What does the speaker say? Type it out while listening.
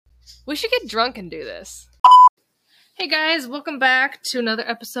We should get drunk and do this. Hey guys, welcome back to another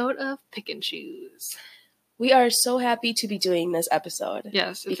episode of Pick and Choose. We are so happy to be doing this episode.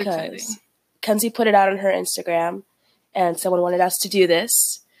 Yes, it's because exciting. Kenzie put it out on her Instagram, and someone wanted us to do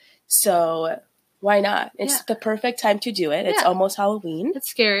this. So why not? It's the perfect time to do it. It's almost Halloween. It's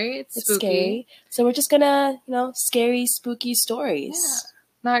scary. It's spooky. Scary. So we're just gonna, scary, spooky stories.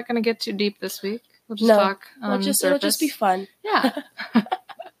 Yeah. Not gonna get too deep this week. We'll just talk on the surface. It'll just be fun. Yeah.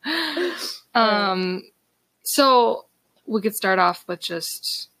 So we could start off with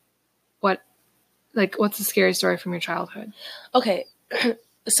just what's a scary story from your childhood? Okay.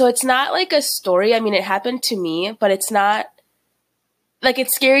 So it's not like a story. I mean, it happened to me, but it's not like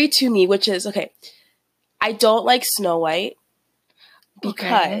it's scary to me, which is okay. I don't like Snow White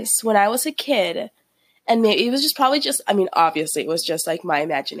because when I was a kid, and maybe it was obviously it was just like my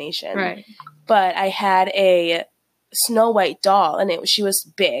imagination. Right. But I had a Snow White doll, and she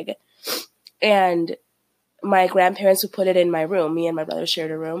was big, and my grandparents would put it in my room. Me and my brother shared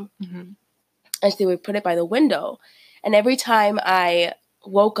a room. Mm-hmm. And they would put it by the window. And every time I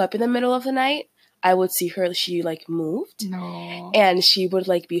woke up in the middle of the night, I would see her, she moved. No. And she would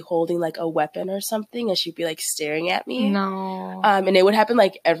be holding a weapon or something, and she'd be staring at me. No. And it would happen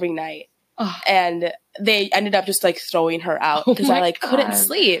every night. Ugh. And they ended up just throwing her out because I couldn't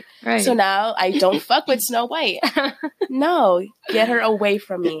sleep. Right. So now I don't fuck with Snow White. No, get her away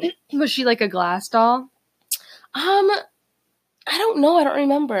from me. Was she a glass doll? I don't know. I don't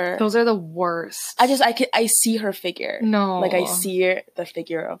remember. Those are the worst. I see her figure. No. I see the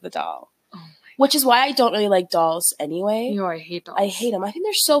figure of the doll. Oh, which is why I don't really like dolls anyway. No, I hate dolls. I hate them. I think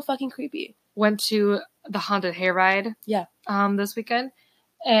they're so fucking creepy. Went to the haunted hayride. Yeah. This weekend.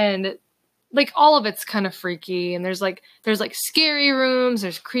 And all of it's kind of freaky. And there's scary rooms,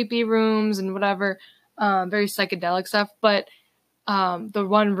 there's creepy rooms and whatever. Very psychedelic stuff. But the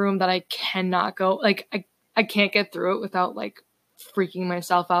one room that I cannot go, I can't get through it without freaking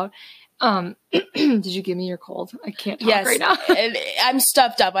myself out. Did you give me your cold? I can't talk right now. I'm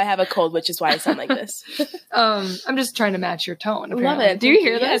stuffed up. I have a cold, which is why I sound like this. I'm just trying to match your tone. Apparently. Love it. Do you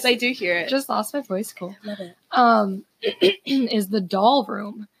hear this? Yes, I do hear it. Just lost my voice. Cool. Love it. Is the doll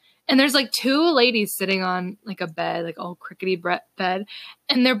room. And there's two ladies sitting on a bed, all crickety bed.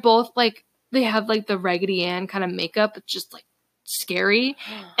 And they're both they have the Raggedy Ann kind of makeup. It's just scary.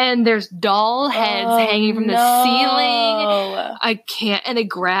 And there's doll heads hanging from the ceiling. I can't. And they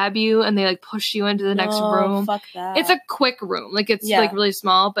grab you and they push you into the next room. Fuck that. It's a quick room. It's really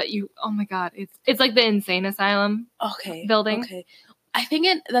small, but oh my God. It's like the insane asylum building. Okay. I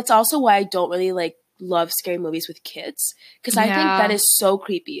think that's also why I don't really love scary movies with kids, because I think that is so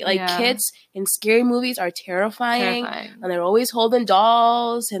creepy. Kids in scary movies are terrifying. And they're always holding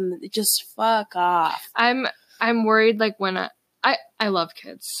dolls and just fuck off. I'm worried when I love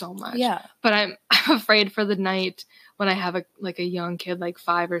kids so much. Yeah. But I'm afraid for the night when I have a young kid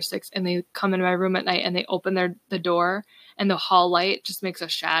 5 or 6 and they come into my room at night and they open the door and the hall light just makes a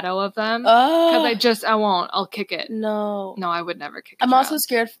shadow of them. Because I'll kick it. No, I would never kick it. I'm also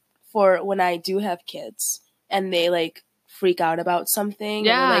scared for when I do have kids and they freak out about something.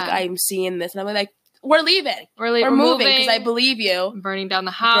 Yeah. And I'm seeing this and I'm we're leaving. We're moving because I believe you. Burning down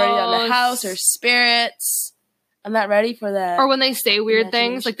the house. Or spirits. I'm not ready for that. Or when they say weird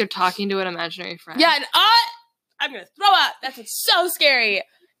things, they're talking to an imaginary friend. Yeah, and I'm going to throw up. That's so scary.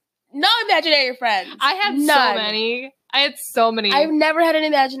 No imaginary friends. I had so many. I had so many. I've never had an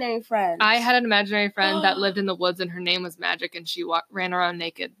imaginary friend. I had an imaginary friend that lived in the woods and her name was Magic and she ran around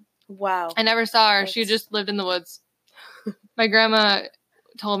naked. Wow. I never saw her. She just lived in the woods. My grandma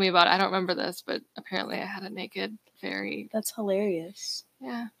told me about it. I don't remember this, but apparently I had a naked fairy. That's hilarious.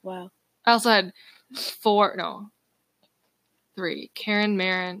 Yeah. Wow. I also had 3. Karen,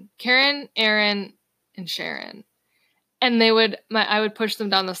 Aaron, and Sharon. And I would push them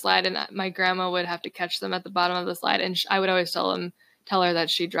down the slide and my grandma would have to catch them at the bottom of the slide. And I would always tell her that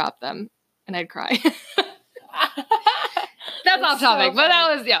she dropped them and I'd cry. That's off topic, but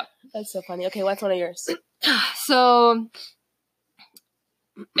that was, That's so funny. Okay, what's one of yours? So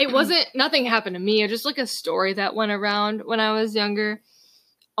it wasn't, nothing happened to me. It was just a story that went around when I was younger.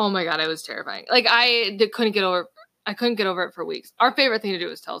 Oh my God, it was terrifying. I couldn't get over it for weeks. Our favorite thing to do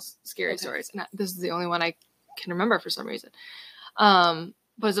is tell scary stories. And this is the only one I can remember for some reason. But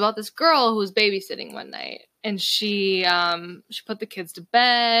it's about this girl who was babysitting one night. And she put the kids to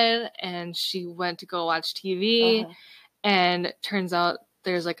bed and she went to go watch TV. Uh-huh. And it turns out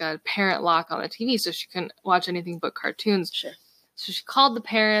there's a parent lock on the TV, so she couldn't watch anything but cartoons. Sure. So she called the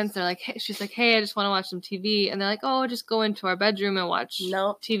parents. They're hey, she's hey, I just want to watch some TV. And they're oh, just go into our bedroom and watch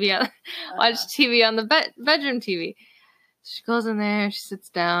TV. Watch TV on the bedroom TV. She goes in there, she sits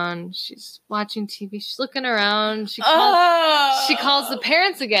down, she's watching TV, she's looking around, she calls the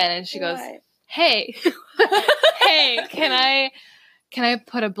parents again, and she goes, hey, hey, can I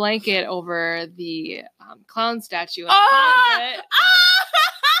put a blanket over the clown statue in the closet?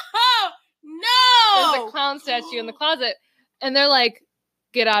 No! There's a clown statue in the closet. And they're like,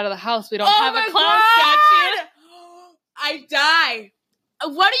 get out of the house. We don't have a clown statue. I die.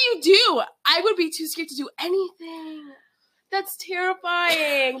 What do you do? I would be too scared to do anything. That's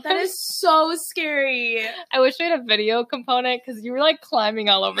terrifying. That is so scary. I wish we had a video component because you were like climbing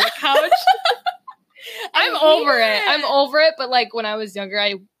all over the couch. I'm over it. But like when I was younger,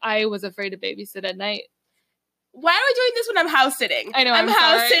 I was afraid to babysit at night. Why are we doing this when I'm house sitting? I know. I'm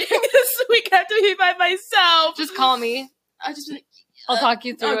house sitting this week. I have to be by myself. Just call me. I'll talk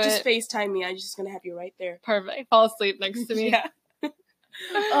you through it. Just FaceTime me. I'm just gonna have you right there. Perfect. Fall asleep next to me. Yeah.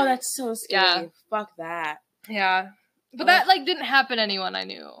 Oh, that's so scary. Yeah. Fuck that. Yeah. But that like didn't happen to anyone I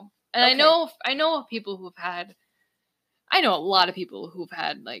knew. And okay. I know people who've had, I know a lot of people who've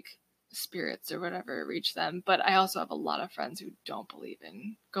had like spirits or whatever reach them, but I also have a lot of friends who don't believe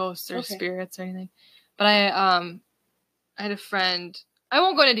in ghosts or spirits or anything. But I had a friend, I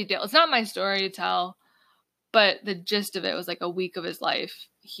won't go into detail. It's not my story to tell, but the gist of it was like a week of his life.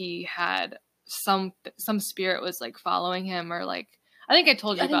 He had some spirit was like following him, or like, I think I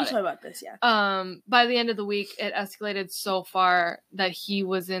told you about it. About this, yeah. By the end of the week, it escalated so far that he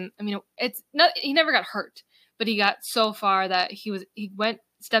was in, I mean, it's not, he never got hurt, but he got so far that he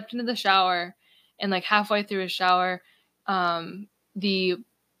stepped into the shower, and like halfway through his shower, the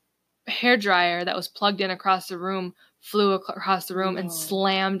hair dryer that was plugged in across the room flew across the room and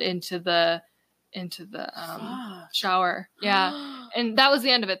slammed into the shower. Yeah. And that was the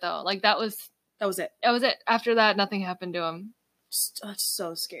end of it though. Like that was it. That was it. After that, nothing happened to him. That's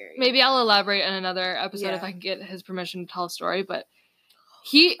so scary. Maybe I'll elaborate in another episode if I can get his permission to tell a story, but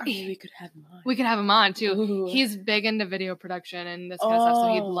we could have him on. We could have him on too. Ooh. He's big into video production and this kind of stuff,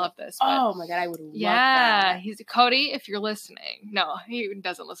 so he'd love this. But, oh my god, I would love that. He's Cody, if you're listening. No, he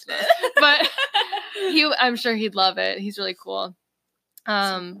doesn't listen to this. But I'm sure he'd love it. He's really cool.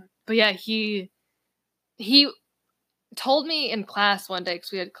 But yeah, he told me in class one day,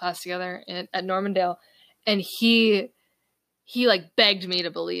 because we had class together at Normandale, and he like begged me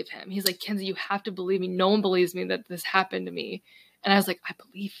to believe him. He's like, Kenzie, you have to believe me. No one believes me that this happened to me. And I was like, I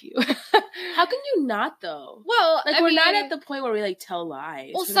believe you. How can you not though? Well, like we're not at the point where we like tell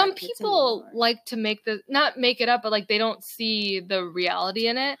lies. Well, some people like to not make it up, but like they don't see the reality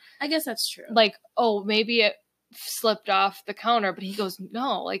in it. I guess that's true. Like, oh, maybe it slipped off the counter, but he goes,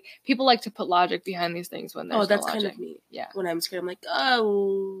 no. Like people like to put logic behind these things when there's that's no logic. Kind of me. Yeah. When I'm scared, I'm like,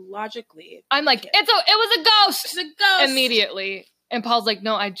 oh, logically. I'm like, it was a ghost. It's a ghost immediately. And Paul's like,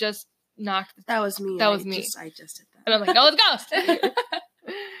 no, I just knocked. That was me. That was me. I just did that. And I'm like, no, it's a ghost.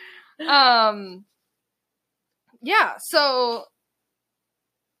 Yeah, so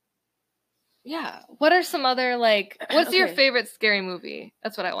yeah, what are some other like what's your favorite scary movie?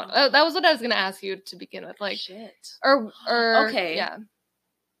 That's what I want. That was what I was going to ask you to begin with, like shit. Or okay. Yeah.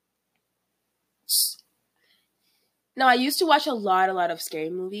 No, I used to watch a lot of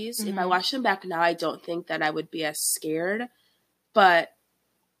scary movies. Mm-hmm. If I watch them back now, I don't think that I would be as scared. But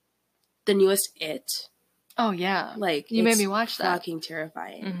the newest It. Oh yeah, like you made me watch that. Fucking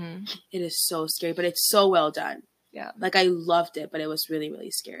terrifying. Mm-hmm. It is so scary, but it's so well done. Yeah, like I loved it, but it was really,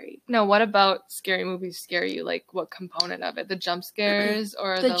 really scary. No, what about scary movies scare you? Like what component of it? The jump scares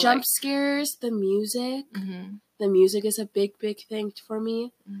or the jump scares? The music. Mm-hmm. The music is a big thing for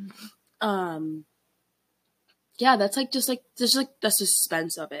me. Mm-hmm. Yeah, that's like just like there's like the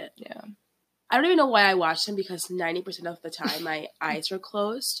suspense of it. Yeah. I don't even know why I watch them, because 90% of the time my eyes are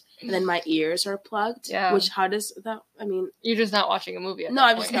closed and then my ears are plugged. Yeah. Which, how does that, I mean. You're just not watching a movie at No,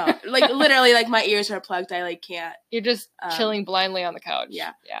 I'm just not. Like, literally, like, my ears are plugged. I, like, can't. You're just chilling blindly on the couch.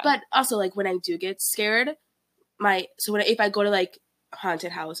 Yeah. But also, like, when I do get scared, if I go to, like,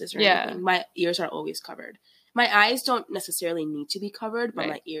 haunted houses or anything, my ears are always covered. My eyes don't necessarily need to be covered, but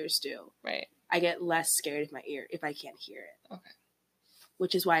my ears do. Right. I get less scared if I can't hear it. Okay.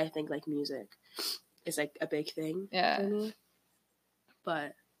 Which is why I think, like, music is, like, a big thing for me.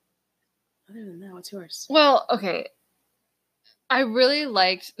 But other than that, what's yours? Well, okay. I really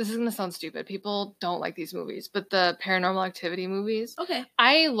liked, this is going to sound stupid. People don't like these movies, but the Paranormal Activity movies. Okay.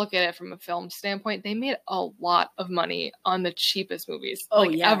 I look at it from a film standpoint. They made a lot of money on the cheapest movies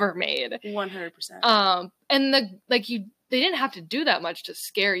ever made. 100%. And they didn't have to do that much to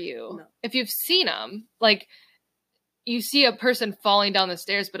scare you. No. If you've seen them, like, you see a person falling down the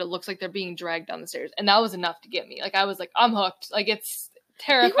stairs, but it looks like they're being dragged down the stairs. And that was enough to get me. Like, I was like, I'm hooked. Like, it's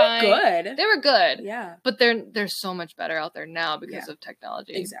terrifying. They were good. They were good. Yeah. But they're so much better out there now because of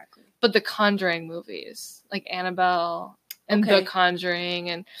technology. Exactly. But the Conjuring movies, like Annabelle and The Conjuring,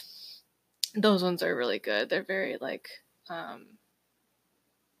 and those ones are really good. They're very like,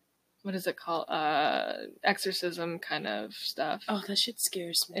 what is it called? Exorcism kind of stuff. Oh, that shit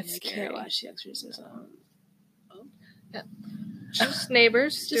scares me. It's scary. I can't watch The Exorcism. Yeah. Just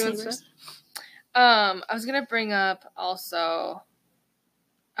neighbors doing stuff. I was gonna bring up also.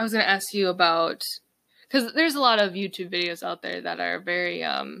 I was gonna ask you about, because there's a lot of YouTube videos out there that are very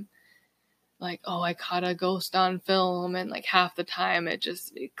like, oh, I caught a ghost on film, and like half the time it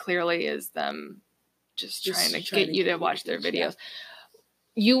clearly is them just trying to get you to watch their videos.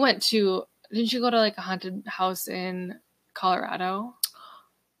 Yeah. Didn't you go to like a haunted house in Colorado?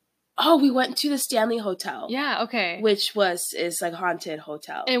 Oh, we went to the Stanley Hotel. Yeah, okay. Which is like a haunted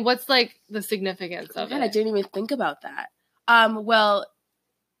hotel. And what's like the significance of it? I didn't even think about that. Well,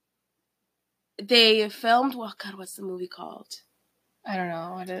 they filmed, what's the movie called? I don't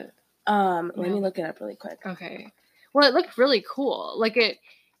know what it. Let me look it up really quick. Okay. Well, it looked really cool. Like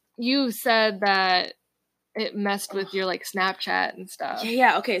you said that it messed with your like Snapchat and stuff.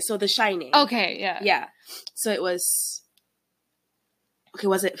 Yeah. Okay, so The Shining. Okay, yeah. Yeah. So it was. Okay,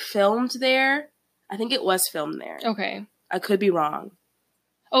 was it filmed there? I think it was filmed there. Okay. I could be wrong.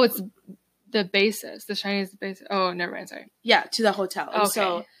 Oh, it's the basis. The Shining is the basis. Oh, never mind. Sorry. Yeah, to the hotel. And okay.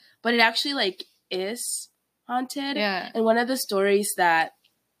 So, but it actually like is haunted. Yeah. And one of the stories that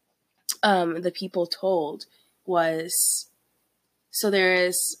the people told was, so there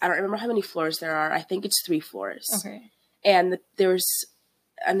is, I don't remember how many floors there are. I think it's 3 floors. Okay. And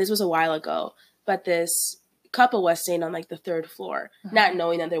this was a while ago, but this couple was staying on like the 3rd floor, not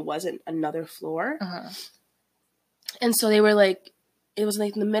knowing that there wasn't another floor. And so they were like, it was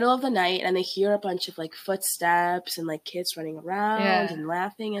like in the middle of the night, and they hear a bunch of like footsteps and like kids running around and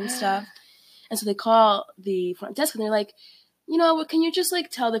laughing and stuff. And so they call the front desk and they're like, can you just like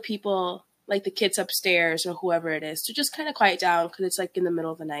tell the people, like the kids upstairs or whoever it is, to just kind of quiet down because it's like in the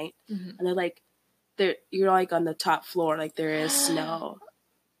middle of the night. And they're like, you're like on the top floor, like there is no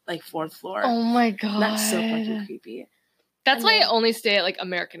like 4th floor. Oh my god, that's so fucking creepy. That's why I only stay at like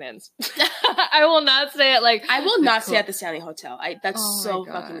American Inns. I will not stay at like. I will not stay at the Stanley Hotel. That's so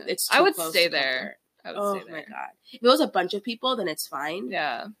fucking. It's. I would stay there. Oh my god! If it was a bunch of people, then it's fine.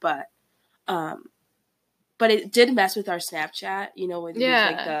 Yeah. But it did mess with our Snapchat. With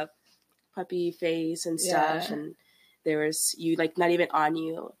like the puppy face and stuff, and there was you like not even on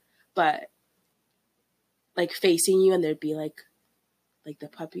you, but like facing you, and there'd be like the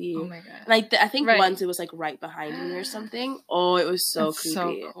puppy. Oh my god! Like I think once it was like right behind me or something. Oh, it was so creepy.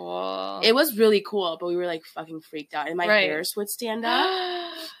 So cool. It was really cool, but we were like fucking freaked out, and my hairs would stand up.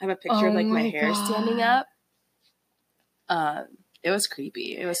 I have a picture of like my hair standing up. It was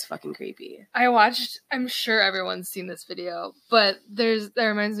creepy. It was fucking creepy. I'm sure everyone's seen this video, but that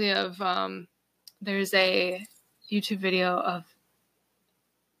reminds me of there's a YouTube video of,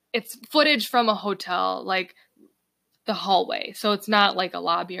 it's footage from a hotel, like the hallway. So it's not like a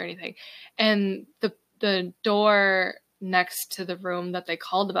lobby or anything. And the door next to the room that they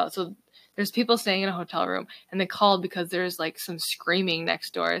called about. So there's people staying in a hotel room, and they called because there's like some screaming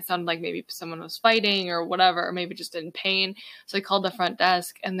next door. It sounded like maybe someone was fighting or whatever, or maybe just in pain. So they called the front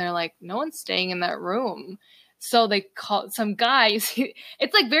desk, and they're like, no one's staying in that room. So they called some guy. It's like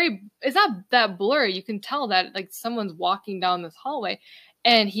it's not that blurry. You can tell that like someone's walking down this hallway,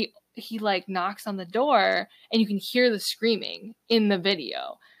 and he like knocks on the door, and you can hear the screaming in the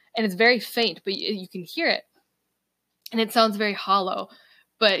video, and it's very faint, but you can hear it, and it sounds very hollow.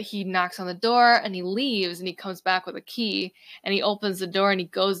 But he knocks on the door, and he leaves, and he comes back with a key, and he opens the door, and he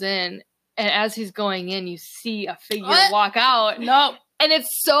goes in, and as he's going in, you see a figure walk out. No. And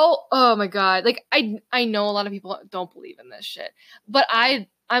it's so, oh my god, like I know a lot of people don't believe in this shit, but I'm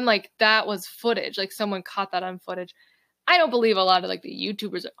like, that was footage, like someone caught that on footage. I don't believe a lot of like the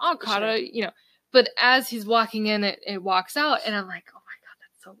YouTubers caught it, but as he's walking in, it walks out, and I'm like, oh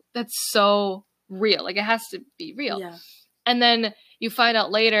my god, that's so real. Like, it has to be real. Yeah. And then you find out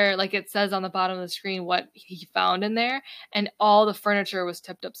later, like it says on the bottom of the screen what he found in there, and all the furniture was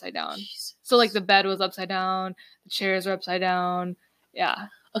tipped upside down. Jesus. So like the bed was upside down, the chairs were upside down. Yeah.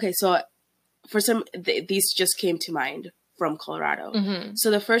 Okay, so for these just came to mind from Colorado. Mm-hmm.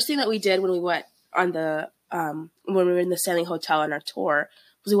 So the first thing that we did when we went on the when we were in the Stanley Hotel on our tour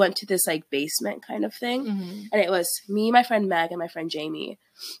was we went to this like basement kind of thing, and it was me, my friend Meg, and my friend Jamie,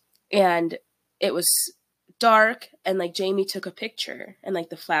 and it was dark, and like Jamie took a picture, and like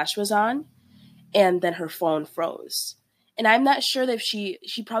the flash was on, and then her phone froze, And I'm not sure that if she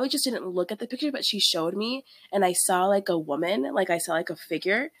probably just didn't look at the picture, but she showed me, and I saw like a woman, like I saw like a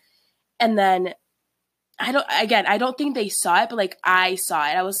figure. And then I don't think they saw it, but like I saw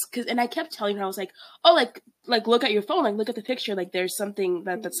it. And I kept telling her, I was like, oh, like look at your phone, like look at the picture, like there's something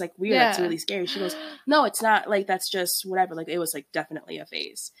that's like weird, that's really scary. She goes, no, it's not, like that's just whatever. Like it was like definitely a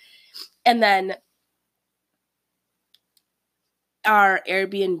phase. And then our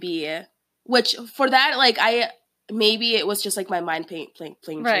Airbnb, which for that, like maybe it was just like my mind playing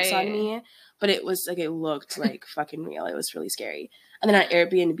tricks on me, but it was like, it looked like fucking real. It was really scary. And then our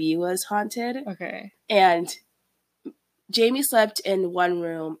Airbnb was haunted. Okay. And Jamie slept in one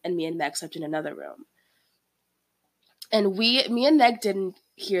room and me and Meg slept in another room. And me and Meg didn't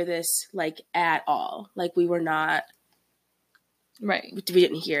hear this like at all. Like we were not, right. We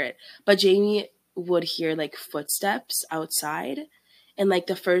didn't hear it. But Jamie would hear like footsteps outside. And like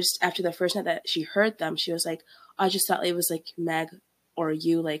after the first night that she heard them, she was like, I just thought it was like Meg or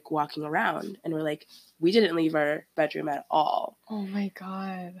you like walking around. And we're like, we didn't leave our bedroom at all. Oh my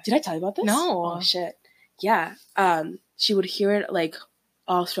God. Did I tell you about this? No. Oh shit. Yeah. She would hear it like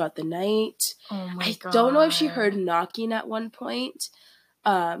all throughout the night. Oh my God. I don't know if she heard knocking at one point.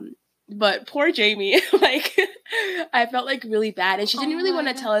 But poor Jamie, like I felt like really bad. And she didn't really want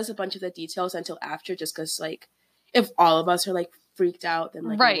to tell us a bunch of the details until after, just because like if all of us are like freaked out, then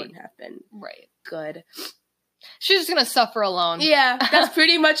like it wouldn't have been good. She's just gonna suffer alone. Yeah, that's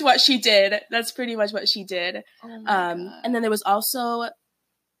pretty much what she did. Oh my God. And then there was also,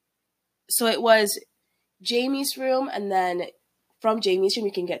 so it was Jamie's room, and then from Jamie's room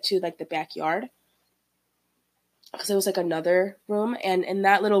you can get to like the backyard, because it was like another room, and in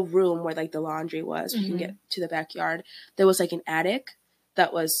that little room where like the laundry was, you can get to the backyard. There was like an attic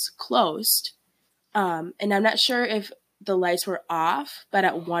that was closed, and I'm not sure if the lights were off, but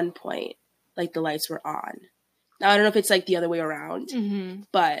at one point like the lights were on. Now, I don't know if it's, like, the other way around,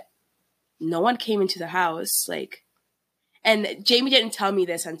 but no one came into the house, like, and Jamie didn't tell me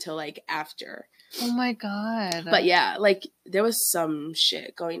this until, like, after. Oh, my God. But, yeah, like, there was some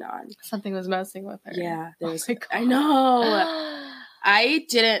shit going on. Something was messing with her. Yeah. There was, I know. I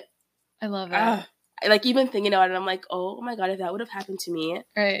didn't. I love it. Like, even thinking about it, I'm like, oh, my God, if that would have happened to me.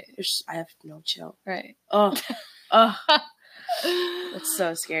 Right. I have no chill. Right. Oh. That's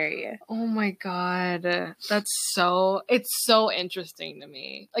so scary. Oh my God. It's so interesting to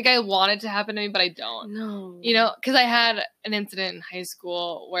me. Like I want it to happen to me, but I don't. No. You know, because I had an incident in high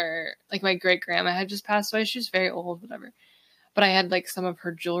school where like my great grandma had just passed away. She was very old, whatever. But I had like some of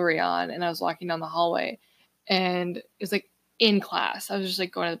her jewelry on, and I was walking down the hallway, and it was like in class. I was just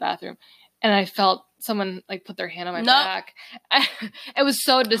like going to the bathroom, and I felt someone like put their hand on my back. It was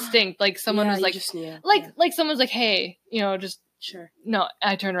so distinct. Like someone was like, like someone was like, hey, you know, just sure. No,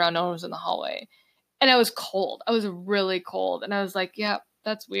 I turned around. No one was in the hallway, and I was cold. I was really cold, and I was like, yeah,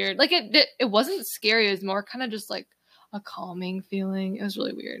 that's weird. Like it wasn't scary. It was more kind of just like a calming feeling. It was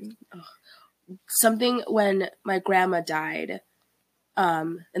really weird. Something when my grandma died,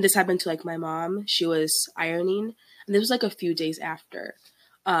 and this happened to like my mom. She was ironing, and this was like a few days after.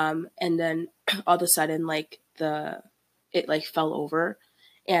 And then all of a sudden, like it like fell over,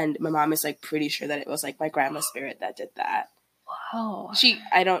 and my mom is like pretty sure that it was like my grandma's spirit that did that. Wow.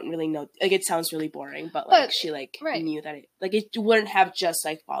 I don't really know. Like it sounds really boring, but like she like knew that it wouldn't have just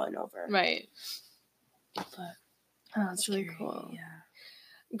like fallen over. Right. But that's really cool.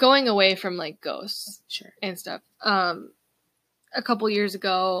 Yeah. Going away from like ghosts, sure, and stuff. A couple years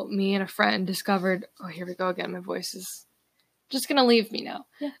ago, me and a friend discovered. Oh, here we go again. My voice is just gonna leave me now.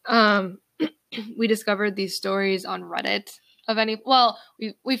 Yeah. We discovered these stories on Reddit of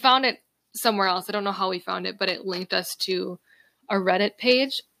we found it somewhere else. I don't know how we found it, but it linked us to a Reddit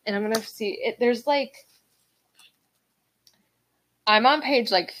page, and I'm gonna see it. There's like, I'm on page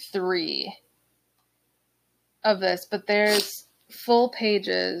like 3 of this, but there's full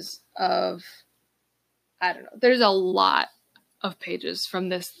pages of, I don't know. There's a lot of pages from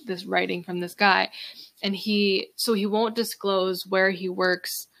this writing from this guy, and he won't disclose where he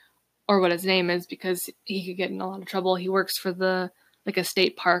works or what his name is because he could get in a lot of trouble. He works for a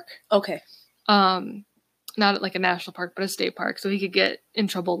state park. Okay. Not like a national park, but a state park, so he could get in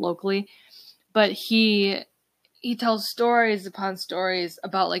trouble locally. But he tells stories upon stories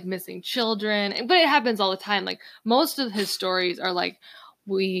about like missing children, but it happens all the time. Like most of his stories are like,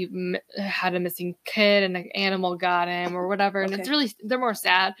 we had a missing kid and an animal got him or whatever. And it's they're more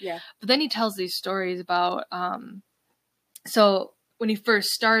sad. Yeah. But then he tells these stories about, so when he first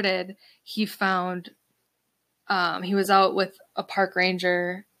started, he found, he was out with a park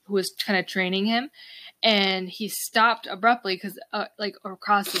ranger who was kind of training him, and he stopped abruptly because like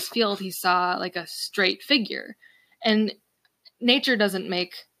across this field, he saw like a straight figure, and nature doesn't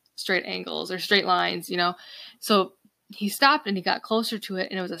make straight angles or straight lines, you know? So he stopped and he got closer to it,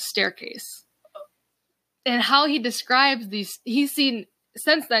 and it was a staircase. And how he describes these,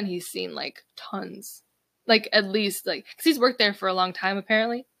 since then he's seen like tons, like at least like, because he's worked there for a long time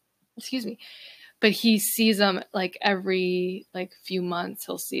apparently. Excuse me. But he sees them like every like few months.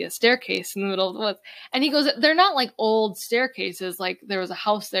 He'll see a staircase in the middle of the woods, and he goes, "They're not like old staircases. Like there was a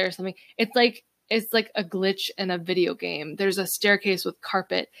house there or something. It's like a glitch in a video game. There's a staircase with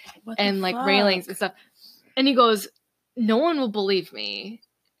carpet and like railings and stuff." And he goes, "No one will believe me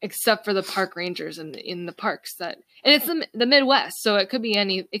except for the park rangers in the parks and it's the Midwest, so it could be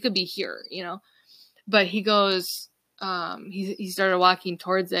here, you know." But he goes. He started walking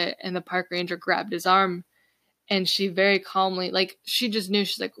towards it, and the park ranger grabbed his arm, and she very calmly, like she just knew,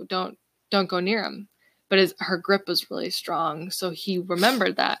 she's like, don't go near him. But her grip was really strong, so he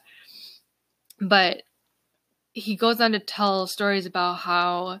remembered that. But he goes on to tell stories about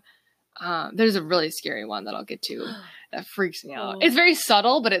how there's a really scary one that I'll get to that freaks me out. It's very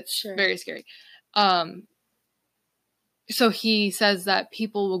subtle, but it's very scary. So he says that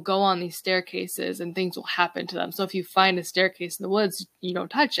people will go on these staircases and things will happen to them. So if you find a staircase in the woods, you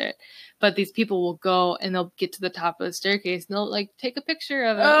don't touch it. But these people will go and they'll get to the top of the staircase and they'll like take a picture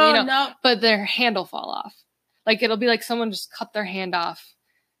of it, no. But their hand will fall off. Like it'll be like someone just cut their hand off,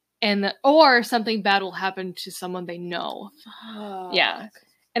 or something bad will happen to someone they know. Fuck. Yeah.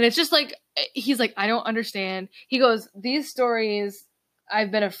 And it's just like, he's like, I don't understand. He goes, these stories I've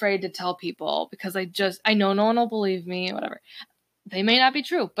been afraid to tell people because I know no one will believe me, whatever. They may not be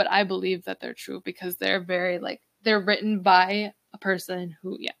true, but I believe that they're true because they're very like, they're written by a person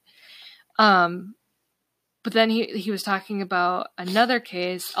who, yeah. But then he was talking about another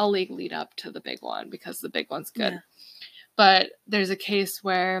case. I'll lead up to the big one because the big one's good. Yeah. But there's a case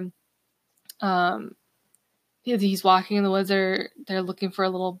where, he's walking in the woods. They're looking for a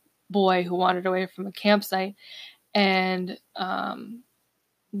little boy who wandered away from a campsite, and,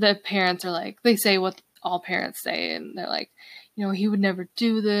 the parents are like, they say what all parents say, and they're like, you know, he would never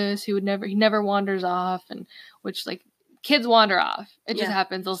do this. He never wanders off, and which like kids wander off. It just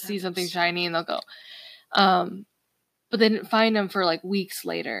happens. They'll see something shiny and they'll go. But they didn't find him for like weeks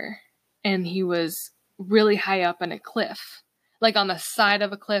later, and he was really high up in a cliff, like on the side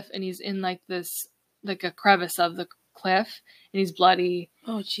of a cliff, and he's in like this, like a crevice of the cliff, and he's bloody.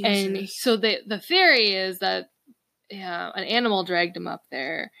 Oh, Jesus. And so the theory is that an animal dragged him up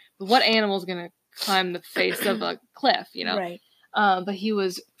there. But what animal's going to climb the face of a cliff, you know? Right. But he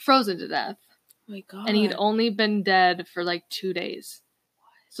was frozen to death. Oh my God. And he'd only been dead for like 2 days.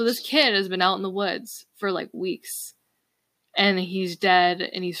 What? So this kid has been out in the woods for like weeks. And he's dead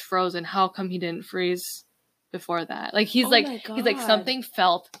and he's frozen. How come he didn't freeze before that? Like he's like something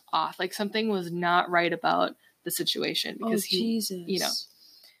felt off. Like something was not right about the situation because Jesus. You know.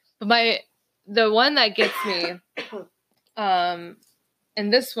 But the one that gets me, and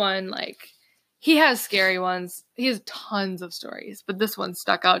this one, like, he has scary ones. He has tons of stories, but this one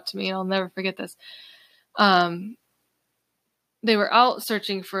stuck out to me. I'll never forget this. They were out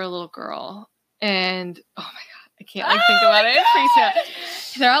searching for a little girl, and oh my God, I can't like think about it. It freaks me out.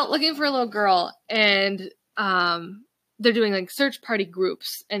 They're out looking for a little girl, and they're doing like search party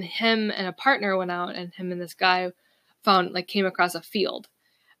groups, and him and a partner went out, and him and this guy came across a field.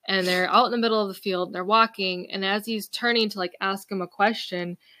 And they're out in the middle of the field, they're walking, and as he's turning to like ask him a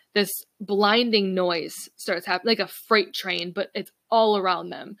question, this blinding noise starts happening, like a freight train, but it's all around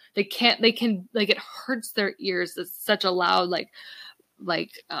them. They can like, it hurts their ears. It's such a loud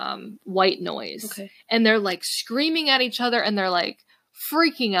white noise. Okay. And they're like screaming at each other, and they're like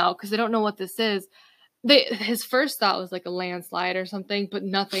freaking out because they don't know what this is. His first thought was like a landslide or something, but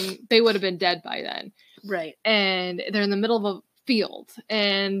nothing. They would have been dead by then. Right. And they're in the middle of a field,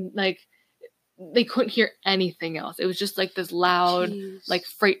 and like they couldn't hear anything else. It was just like this loud like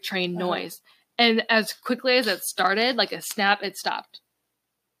freight train noise. And as quickly as it started, like a snap, it stopped.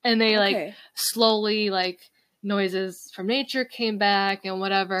 And they like slowly, like noises from nature came back and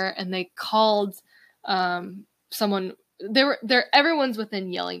whatever, and they called someone. Everyone's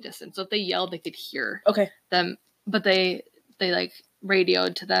within yelling distance, so if they yelled, they could hear them. But they like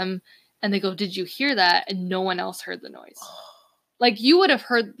radioed to them, and they go, "Did you hear that?" And no one else heard the noise. Like you would have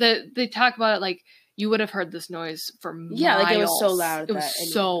heard they talk about it like you would have heard this noise for miles. Yeah, like it was so loud. It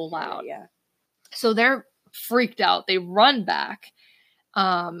was so loud. Yeah. So they're freaked out. They run back,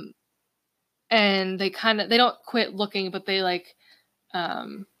 and they don't quit looking, but they like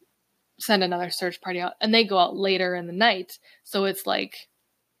send another search party out, and they go out later in the night. So it's like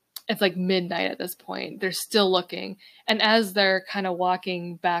midnight at this point. They're still looking, and as they're kind of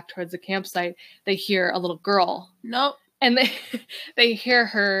walking back towards the campsite, they hear a little girl. Nope. and they hear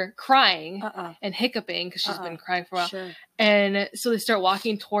her crying and hiccuping because she's been crying for a while. Sure. And so they start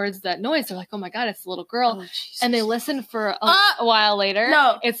walking towards that noise. They're like, "Oh my God, it's the little girl!" Oh, Jesus. And they listen for a while later.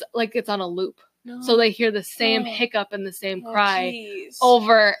 No. It's like it's on a loop. No. So they hear the same hiccup and the same cry geez.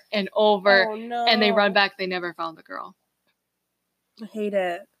 over and over. Oh, no. And they run back. They never found the girl. I hate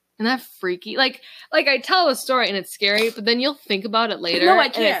it. Isn't that freaky? Like I tell a story and it's scary, but then you'll think about it later. No, I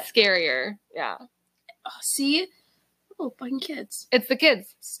can't. And it's scarier. Yeah. Oh, see? Oh, fucking kids. It's the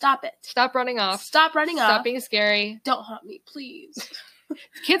kids. Stop it. Stop running off. Stop running off. Stop being scary. Don't haunt me, please.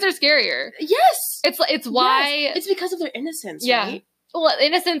 Kids are scarier. Yes. It's why. Yes. It's because of their innocence, yeah. right? Well,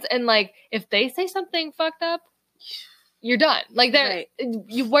 innocence, and like if they say something fucked up, you're done. Like that. Right.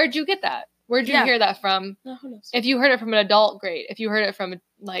 Where'd you get that? Where'd you hear that from? No, who knows? If you heard it from an adult, great. If you heard it from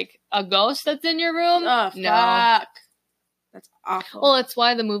like a ghost that's in your room, no. That's awful. Well, it's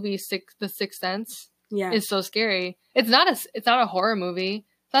why the movie The Sixth Sense is so scary. It's not a horror movie.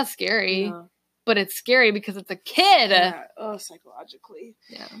 It's not scary, but it's scary because it's a kid. Yeah. Oh, psychologically.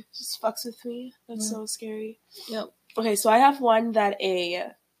 Yeah. It just fucks with me. That's so scary. Yep. Okay, so I have one that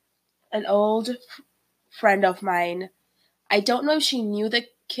an old friend of mine, I don't know if she knew the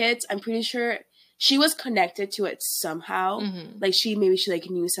kids. I'm pretty sure she was connected to it somehow. Mm-hmm. Like she knew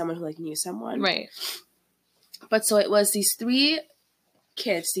someone who knew someone. Right. But so it was these 3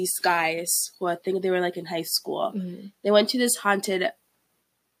 kids, these guys who I think they were in high school. Mm-hmm. They went to this haunted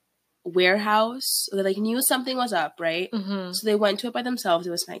warehouse. They knew something was up, right? Mm-hmm. So they went to it by themselves.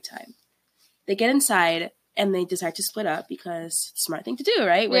 It was nighttime. They get inside and they decide to split up because it's a smart thing to do,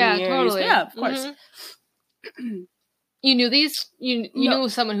 right? When totally. Split up, of course. Mm-hmm. You knew these? You knew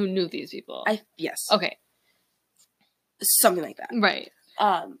someone who knew these people? Yes. Okay. Something like that. Right.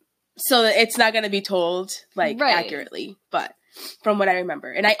 So it's not going to be told accurately, but from what I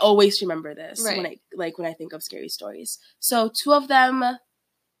remember, and I always remember this when I think of scary stories. So 2 of them,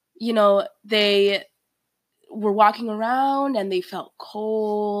 they were walking around and they felt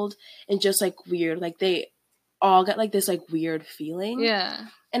cold and just weird. They all got this weird feeling. Yeah.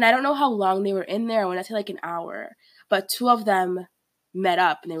 And I don't know how long they were in there. I want to say an hour, but 2 of them met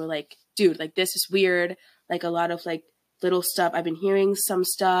up and they were like, "Dude, this is weird. A lot of little stuff. I've been hearing some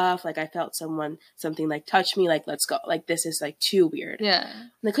stuff. I felt something touch me. Let's go. This is too weird." Yeah.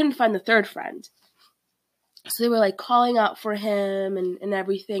 And they couldn't find the 3rd friend. So they were calling out for him and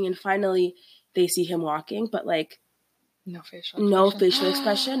everything. And finally they see him walking, but no facial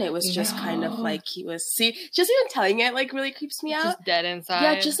expression. It was just kind of he was, just even telling it really creeps me out. Just dead inside.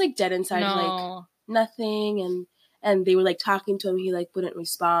 Yeah. Just dead inside. No. Nothing. And they were talking to him. He wouldn't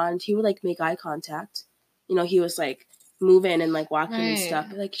respond. He would make eye contact. He was moving and walking and stuff.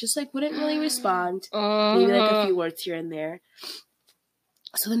 Just wouldn't really respond. Maybe a few words here and there.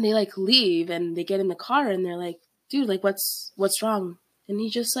 So then they leave and they get in the car and they're like, "Dude, what's wrong?" And he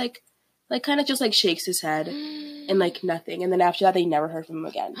just kind of just shakes his head and nothing. And then after that they never heard from him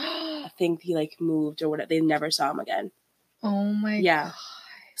again. I think he moved or whatever. They never saw him again. Oh my God.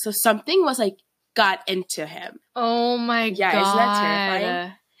 So something was got into him. Oh my God. Yeah, isn't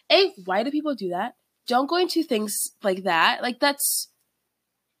that terrifying? Why do people do that? Don't go into things like that. That's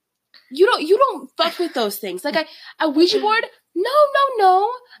you don't fuck with those things. A Ouija board? No.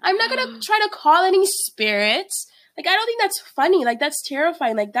 I'm not gonna try to call any spirits. I don't think that's funny. That's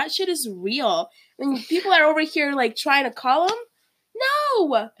terrifying. That shit is real. When people are over here trying to call them,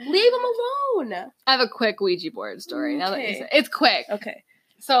 no, leave them alone. I have a quick Ouija board story. Okay. Now that you say it's quick. Okay.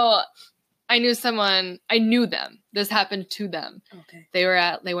 So I knew them. This happened to them. Okay.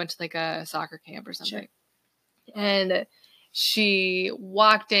 They went to a soccer camp or something. Sure. And she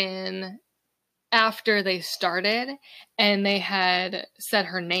walked in after they started and they had said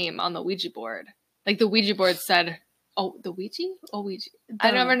her name on the Ouija board. The Ouija board said, the Ouija? Oh, Ouija.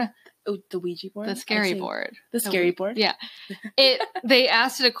 I never know. Oh, the Ouija board? The scary board. The scary board? Yeah. They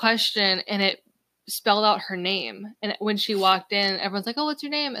asked it a question and it spelled out her name. And when she walked in, everyone's like, "Oh, what's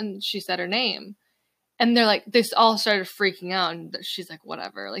your name?" And she said her name. And they all started freaking out. And she's like,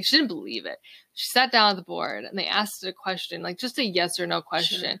 whatever. She didn't believe it. She sat down at the board and they asked it a question, just a yes or no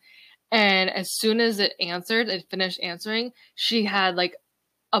question. Sure. And as soon as it finished answering, she had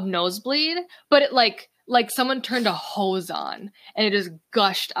a nosebleed, but it someone turned a hose on and it just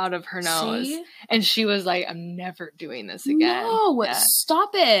gushed out of her nose. See? And she was like, "I'm never doing this again." No,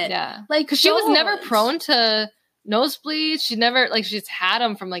 stop it. Yeah. Because she was never prone to nosebleeds. She never, she's had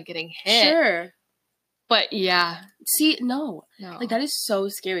them from getting hit. Sure. But yeah. See, no. That is so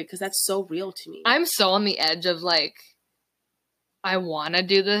scary because that's so real to me. I'm so on the edge of I want to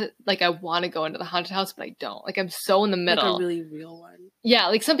do the, I want to go into the haunted house, but I don't. I'm so in the middle. A really real one.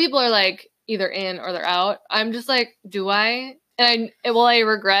 Yeah. Some people are either in or they're out. I'm just like, do I? And will I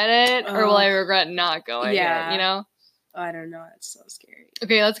regret it or will I regret not going? Yeah. You know? I don't know. It's so scary.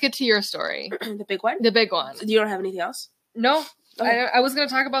 Okay, let's get to your story. The big one? The big one. You don't have anything else? No. Okay. I was going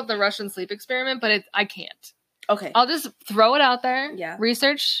to talk about the Russian sleep experiment, but I can't. Okay. I'll just throw it out there. Yeah.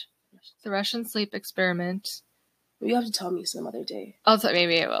 Research the Russian sleep experiment. You have to tell me some other day.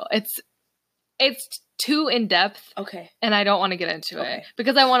 Maybe I will. It's too in depth. Okay. And I don't want to get into it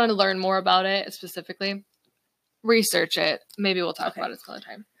because I want to learn more about it specifically. Research it. Maybe we'll talk about it some other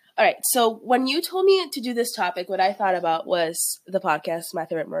time. All right. So when you told me to do this topic, what I thought about was the podcast My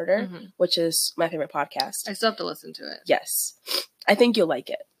Favorite Murder, which is my favorite podcast. I still have to listen to it. Yes. I think you'll like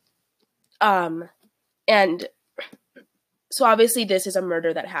it. And so obviously this is a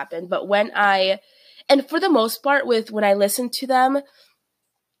murder that happened, but and for the most part when I listen to them,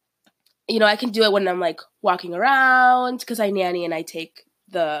 you know, I can do it when I'm like walking around because I nanny and I take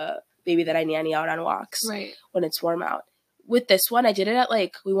the baby that I nanny out on walks when it's warm out. With this one, I did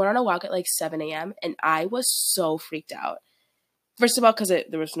it we went on a walk at like 7 a.m. and I was so freaked out. First of all, because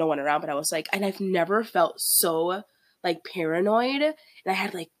there was no one around, but I was like, and I've never felt so like paranoid, and I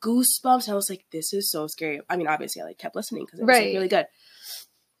had like goosebumps, and I was like, this is so scary. I mean, obviously I like kept listening because it was like, really good.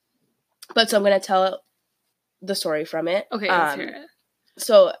 But so I'm going to tell the story from it. Okay, let's hear it.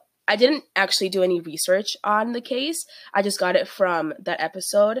 So I didn't actually do any research on the case. I just got it from that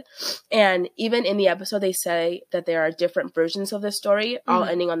episode. And even in the episode, they say that there are different versions of the story, all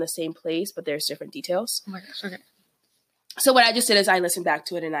ending on the same place, but there's different details. Oh my gosh, okay. So what I just did is I listened back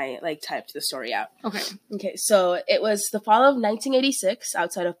to it and I like typed the story out. Okay. So it was the fall of 1986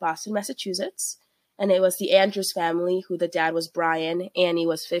 outside of Boston, Massachusetts. And it was the Andrews family, who the dad was Brian, Annie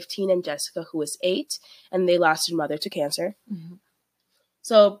was 15, and Jessica, who was 8. And they lost their mother to cancer. Mm-hmm.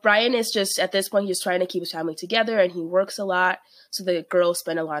 So Brian is just, at this point, he's trying to keep his family together, and he works a lot. So the girls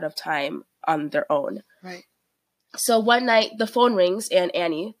spend a lot of time on their own. Right. So one night, the phone rings, and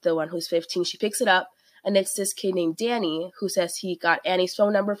Annie, the one who's 15, she picks it up. And it's this kid named Danny who says he got Annie's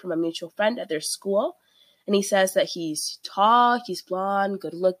phone number from a mutual friend at their school. And he says that he's tall, he's blonde,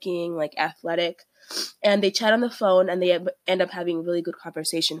 good looking, like athletic. And they chat on the phone and they end up having a really good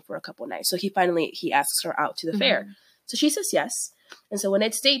conversation for a couple nights. So he asks her out to the fair. So she says yes. And so when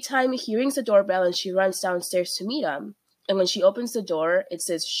it's daytime, he rings the doorbell and she runs downstairs to meet him. And when she opens the door, it's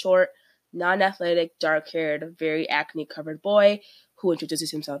this short, non-athletic, dark-haired, very acne-covered boy who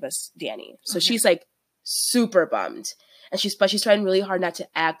introduces himself as Danny. So she's like, super bummed, and she's trying really hard not to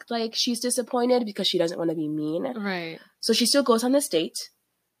act like she's disappointed because she doesn't want to be mean. Right. So she still goes on this date,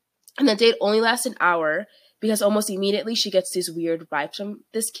 and the date only lasts an hour because almost immediately she gets these weird vibes from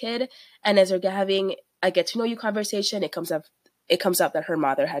this kid. And as they're having a get to know you conversation, it comes up that her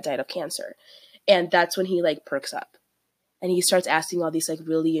mother had died of cancer, and that's when he like perks up, and he starts asking all these like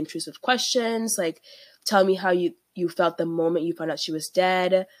really intrusive questions, like, tell me how you felt the moment you found out she was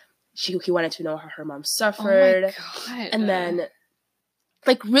dead. He wanted to know how her mom suffered. Oh my God. And then,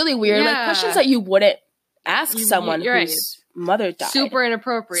 like, really weird, like, questions that you wouldn't ask someone whose mother died. Super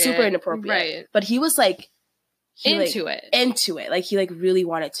inappropriate. Right. But he was, like... Into it. Like, he, like, really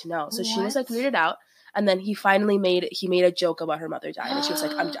wanted to know. So she was, like, weirded out. And then he finally made a joke about her mother dying. And she was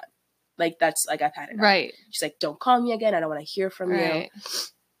like, I'm done. Like, that's, like, I've had it. Right. She's like, don't call me again. I don't want to hear from you.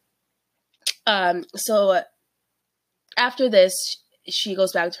 So after this... she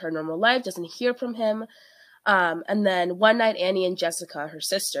goes back to her normal life, doesn't hear from him. And then one night, Annie and Jessica, her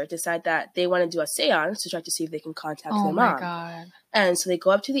sister, decide that they want to do a seance to try to see if they can contact their mom. Oh, my God. And so they go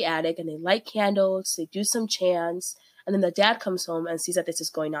up to the attic and they light candles, they do some chants, and then the dad comes home and sees that this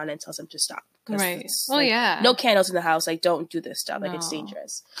is going on and tells him to stop. Right. Well, like, no candles in the house. Like, don't do this stuff. Like, it's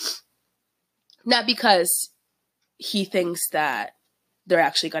dangerous. Not because he thinks that they're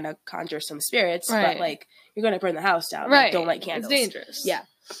actually going to conjure some spirits, but, like, you're going to burn the house down. Right. Like, don't light candles. It's dangerous. Yeah.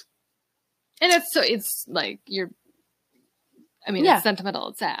 And it's like, it's sentimental.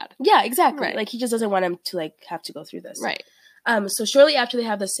 It's sad. Yeah, exactly. Right. Like, he just doesn't want him to, like, have to go through this. Right. So shortly after they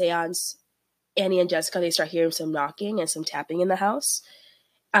have the seance, Annie and Jessica, they start hearing some knocking and some tapping in the house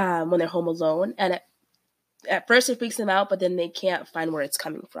when they're home alone. And at first it freaks them out, but then they can't find where it's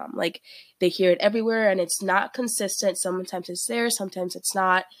coming from. Like, they hear it everywhere and it's not consistent. Sometimes it's there, sometimes it's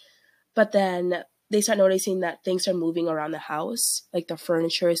not. But then they start noticing that things are moving around the house. Like, the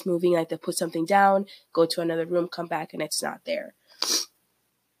furniture is moving, like they put something down, go to another room, come back, and it's not there.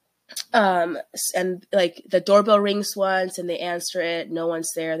 And like the doorbell rings once and they answer it. No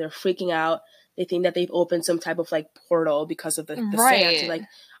one's there. They're freaking out. They think that they've opened some type of like portal because of the seance. Like,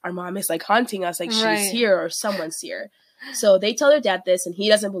 our mom is like haunting us. Like, she's here or someone's here. So they tell their dad this and he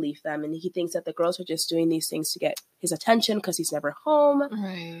doesn't believe them. And he thinks that the girls are just doing these things to get his attention because he's never home.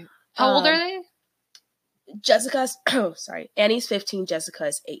 Right. How old are they? Jessica's, Annie's 15,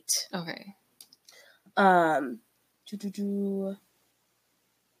 Jessica's 8. Okay.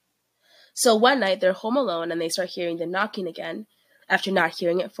 So one night they're home alone and they start hearing the knocking again after not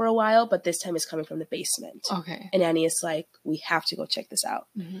hearing it for a while, but this time it's coming from the basement. Okay. And Annie is like, we have to go check this out.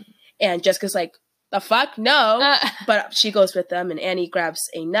 Mm-hmm. And Jessica's like, the fuck? No. But she goes with them and Annie grabs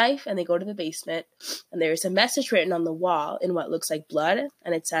a knife and they go to the basement and there's a message written on the wall in what looks like blood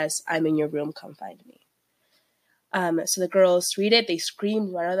and it says, I'm in your room, come find me. So the girls read it, they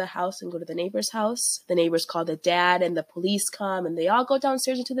scream, run out of the house and go to the neighbor's house. The neighbors call the dad and the police come and they all go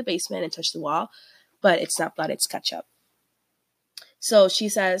downstairs into the basement and touch the wall. But it's not blood, it's ketchup. So he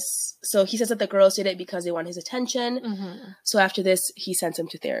says that the girls did it because they want his attention. Mm-hmm. So after this, he sends him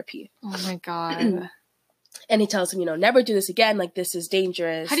to therapy. Oh my God. And he tells him, never do this again. Like, this is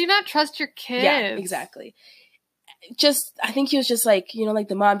dangerous. How do you not trust your kids? Yeah, exactly. I think he was just like, like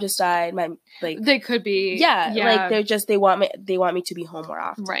the mom just died. They could be. Yeah. Like they want me to be home more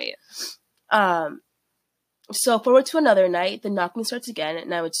often. Right. So forward to another night, the knocking starts again. And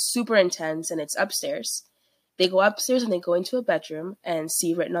now it's super intense and it's upstairs. They go upstairs and they go into a bedroom and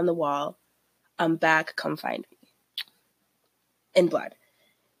see written on the wall, I'm back, come find me. In blood.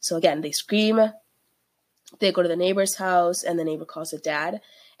 So again, they scream. They go to the neighbor's house and the neighbor calls the dad.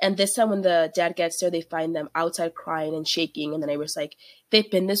 And this time when the dad gets there, they find them outside crying and shaking. And the neighbor's like, they've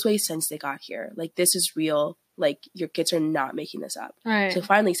been this way since they got here. Like, this is real. Like, your kids are not making this up. Right. So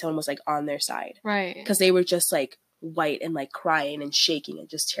finally someone was like on their side. Right. Because they were just like white and like crying and shaking and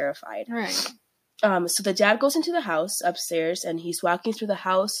just terrified. Right. So the dad goes into the house upstairs and he's walking through the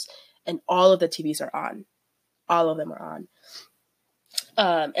house and all of the TVs are on. All of them are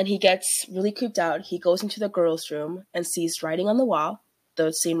on. And he gets really creeped out. He goes into the girls' room and sees writing on the wall, the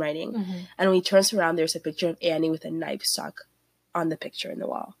same writing. Mm-hmm. And when he turns around, there's a picture of Annie with a knife stuck on the picture in the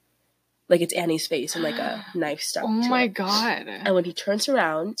wall. Like, it's Annie's face and like a knife stuck to it. Oh my God. And when he turns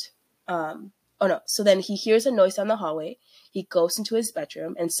around, so then he hears a noise down the hallway. He goes into his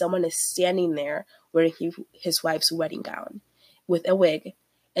bedroom and someone is standing there wearing his wife's wedding gown with a wig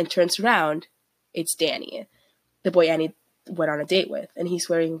and turns around. It's Danny, the boy Annie went on a date with. And he's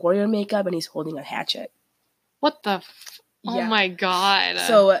wearing warrior makeup and he's holding a hatchet. What the Oh my God.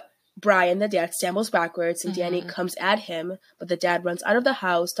 So Brian, the dad, stumbles backwards and Danny comes at him, but the dad runs out of the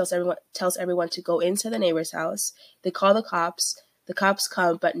house, tells everyone to go into the neighbor's house. They call the cops. The cops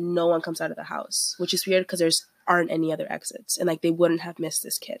come, but no one comes out of the house, which is weird because there's aren't any other exits and like they wouldn't have missed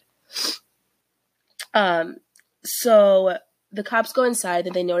this kid. So the cops go inside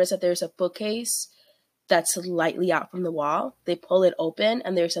and they notice that there's a bookcase that's slightly out from the wall. They pull it open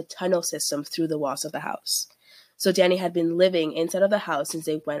and there's a tunnel system through the walls of the house. So Danny had been living inside of the house since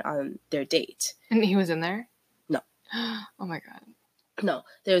they went on their date. And he was in there? No. Oh my God. No.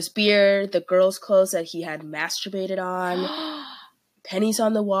 There's beer, the girls' clothes that he had masturbated on, pennies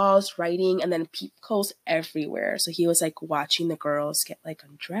on the walls, writing, and then peepholes everywhere. So he was like watching the girls get like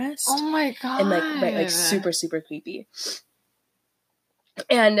undressed. Oh my God. And like super, super creepy.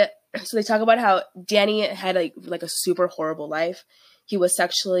 And so they talk about how Danny had like a super horrible life. He was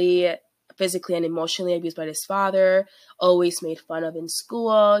sexually, physically, and emotionally abused by his father, always made fun of in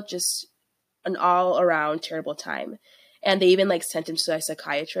school, just an all-around terrible time. And they even like sent him to a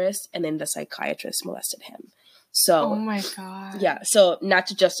psychiatrist, and then the psychiatrist molested him. So, oh my God. Yeah, so not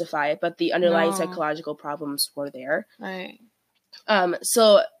to justify it, but the underlying psychological problems were there. Right.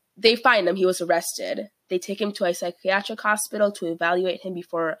 So they find him. He was arrested. They take him to a psychiatric hospital to evaluate him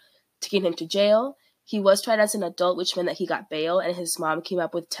before taking him to jail. He was tried as an adult, which meant that he got bail, and his mom came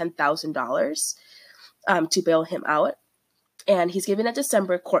up with $10,000 to bail him out. And he's given a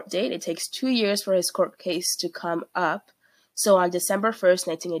December court date. It takes 2 years for his court case to come up. So on December 1st,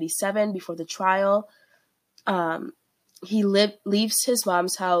 1987, before the trial, he leaves his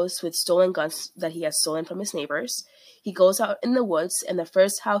mom's house with stolen guns that he has stolen from his neighbors. He goes out in the woods, and the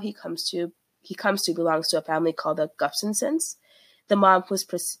first house he comes to belongs to a family called the Gustafsons. The mom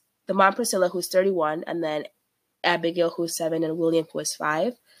Priscilla, who's 31, and then Abigail, who's 7, and William, who is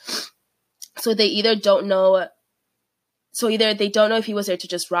 5. So they either don't know if he was there to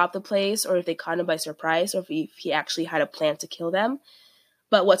just rob the place, or if they caught him by surprise, or if he actually had a plan to kill them.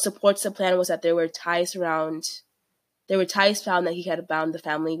 But what supports the plan was that there were ties found that he had bound the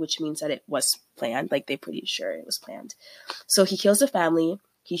family, which means that it was planned. Like, they're pretty sure it was planned. So he kills the family,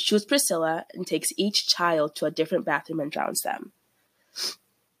 he shoots Priscilla, and takes each child to a different bathroom and drowns them.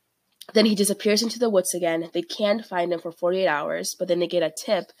 Then he disappears into the woods again. They can't find him for 48 hours, but then they get a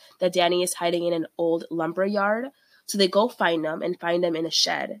tip that Danny is hiding in an old lumber yard. So they go find him and find him in a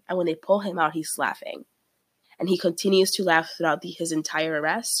shed. And when they pull him out, he's laughing. and he continues to laugh throughout his entire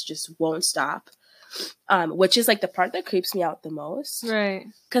arrest, just won't stop. Which is like the part that creeps me out the most. Right.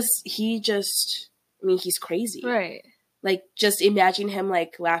 Because he's crazy. Right. Like, just imagine him,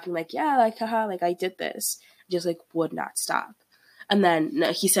 like, laughing, like, yeah, like, haha, like, I did this. Just, like, would not stop. And then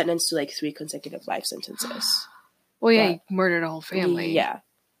he's sentenced to, like, 3 consecutive life sentences. Well, yeah, he murdered a whole family. Yeah.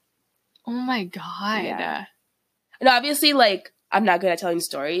 Oh, my God. Yeah. And obviously, like, I'm not good at telling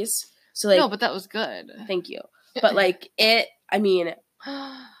stories. So, like... No, but that was good. Thank you. But, like, it's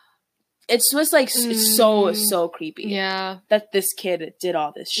just, like, it's so creepy. Yeah. That this kid did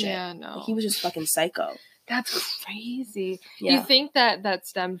all this shit. Yeah, no. Like, he was just fucking psycho. That's crazy. Yeah. You think that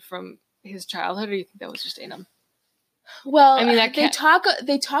stemmed from his childhood, or you think that was just in him? Well, I mean, they talk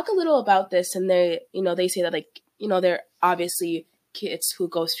a little about this, and they say that, like, they're obviously kids who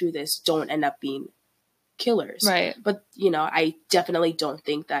go through this don't end up being killers. Right. But, I definitely don't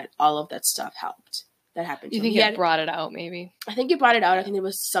think that all of that stuff helped. That happened to him. You think he brought it out, maybe? I think he brought it out. I think there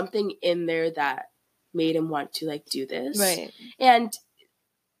was something in there that made him want to, like, do this. Right. And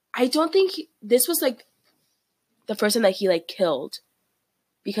I don't think this was, like, the first time that he, like, killed.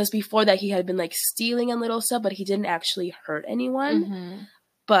 Because before that, he had been, like, stealing and little stuff, but he didn't actually hurt anyone. Mm-hmm.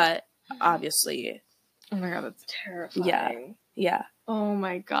 But, obviously... Oh, my God, that's terrifying. Yeah. Oh,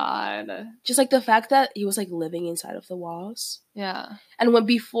 my God. Just, like, the fact that he was, like, living inside of the walls. Yeah. And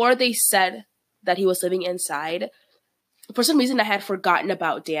before they said that he was living inside, for some reason I had forgotten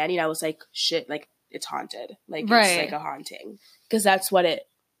about Danny, and I was like, shit, like, it's haunted. Like, right. It's like a haunting. Because that's what it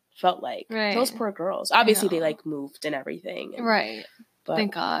felt like. Right. Those poor girls. Obviously, they, like, moved and everything. Right. But,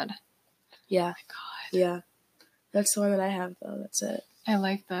 thank God. Yeah. Oh, my God. Yeah. That's the one that I have, though. That's it. I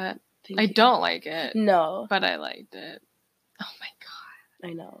like that. I don't like it. No. But I liked it. Oh, my God.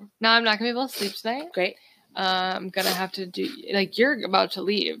 I know. Now I'm not going to be able to sleep tonight. Great. I'm going to have to do... Like, you're about to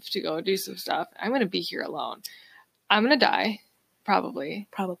leave to go do some stuff. I'm going to be here alone. I'm going to die. Probably.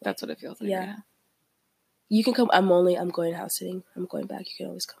 That's what it feels like. Yeah. You can come. I'm going house sitting. I'm going back. You can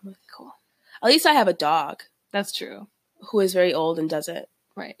always come with. Cool. At least I have a dog. That's true. Who is very old and doesn't.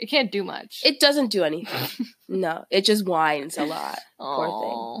 Right. It can't do much. It doesn't do anything. No. It just whines a lot. Poor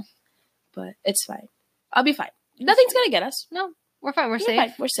thing. But it's fine. I'll be fine. Nothing's going to get us. No. We're fine. We're safe.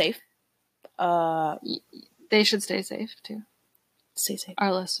 Fine. We're safe. They should stay safe, too. Stay safe.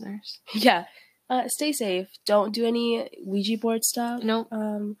 Our listeners. Yeah. Stay safe. Don't do any Ouija board stuff. No.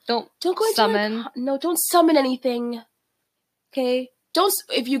 Don't go summon. Don't summon anything. Okay?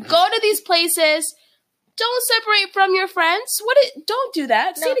 If you go to these places, don't separate from your friends. Don't do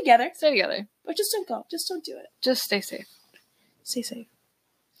that. No. Stay together. Stay together. But just don't go. Just don't do it. Just stay safe. Stay safe.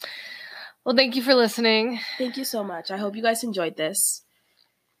 Well, thank you for listening. Thank you so much. I hope you guys enjoyed this.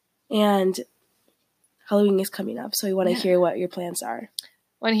 And Halloween is coming up, so we want to hear what your plans are.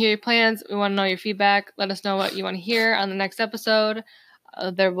 Want to hear your plans. We want to know your feedback. Let us know what you want to hear on the next episode.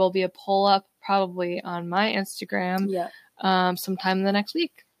 There will be a poll up probably on my Instagram. Yeah. Sometime in the next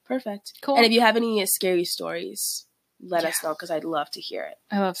week. Perfect. Cool. And if you have any scary stories, let us know, because I'd love to hear it.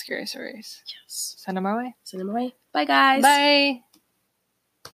 I love scary stories. Yes. Send them our way. Send them away. Bye, guys. Bye.